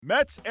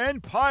Mets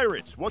and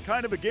Pirates. What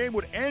kind of a game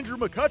would Andrew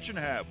McCutchen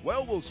have?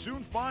 Well, we'll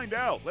soon find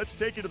out. Let's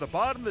take it to the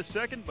bottom of the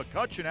second.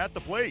 McCutchen at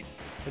the plate.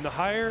 And the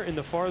higher and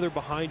the farther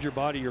behind your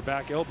body your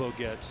back elbow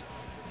gets,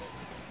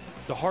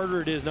 the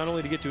harder it is not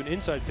only to get to an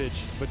inside pitch,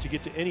 but to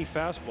get to any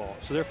fastball.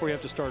 So therefore you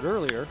have to start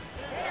earlier.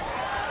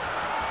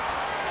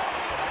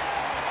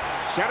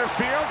 Center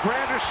field,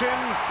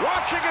 Granderson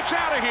watching, it's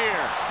out of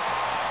here.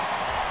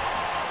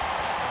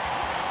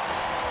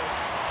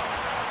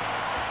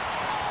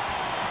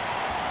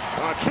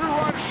 A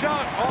two-run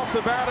shot off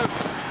the bat of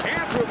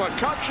Andrew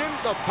McCutchen.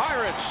 The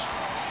Pirates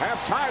have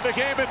tied the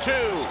game at 2.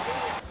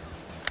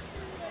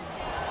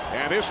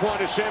 And this one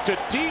is sent to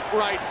deep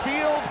right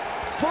field.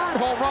 Third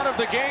home run of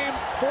the game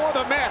for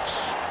the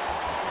Mets.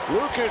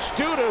 Lucas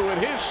Duda with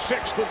his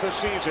 6th of the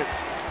season.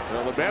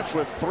 Well, the Mets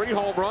with 3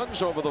 home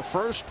runs over the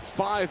first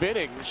 5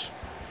 innings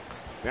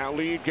now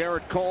lead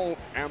Garrett Cole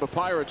and the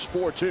Pirates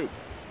 4-2.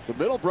 The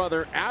middle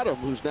brother, Adam,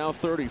 who's now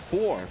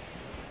 34,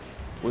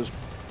 was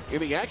in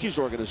the Yankees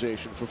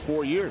organization for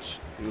 4 years.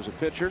 He was a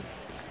pitcher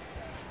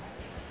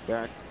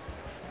back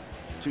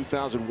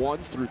 2001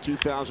 through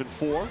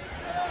 2004.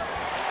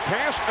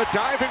 Past a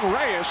diving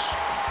Reyes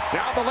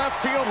down the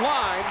left field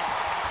line.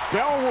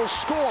 Bell will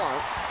score.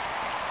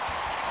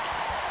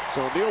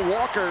 So Neil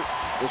Walker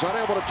was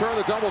unable to turn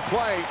the double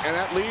play, and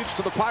that leads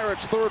to the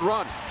Pirates' 3rd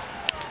run.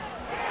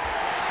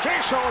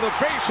 Jaso with a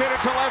base hit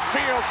into left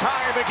field,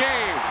 tying the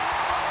game.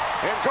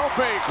 And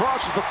Gope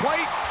crosses the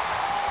plate.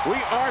 We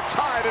are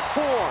tied at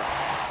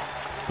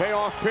 4.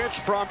 Payoff pitch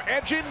from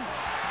Edgin.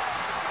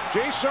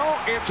 Jaso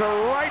into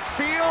right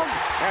field,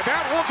 and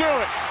that will do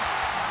it.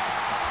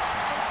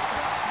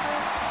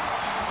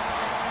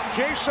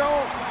 Jaso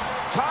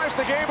ties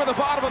the game at the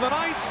bottom of the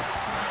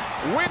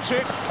 9th, wins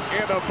it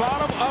in the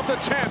bottom of the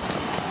 10th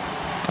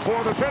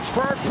for the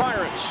Pittsburgh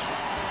Pirates.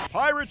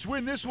 Pirates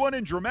win this one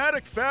in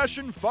dramatic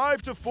fashion,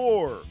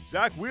 5-4.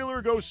 Zach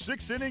Wheeler goes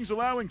 6 innings,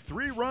 allowing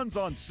 3 runs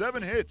on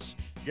 7 hits.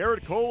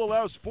 Garrett Cole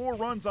allows 4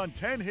 runs on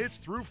 10 hits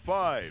through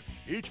 5.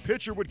 Each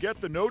pitcher would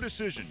get the no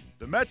decision.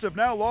 The Mets have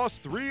now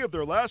lost 3 of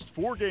their last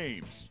 4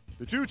 games.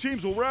 The 2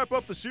 teams will wrap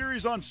up the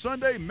series on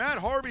Sunday. Matt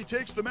Harvey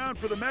takes the mound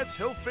for the Mets.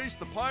 He'll face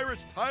the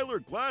Pirates' Tyler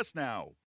Glasnow.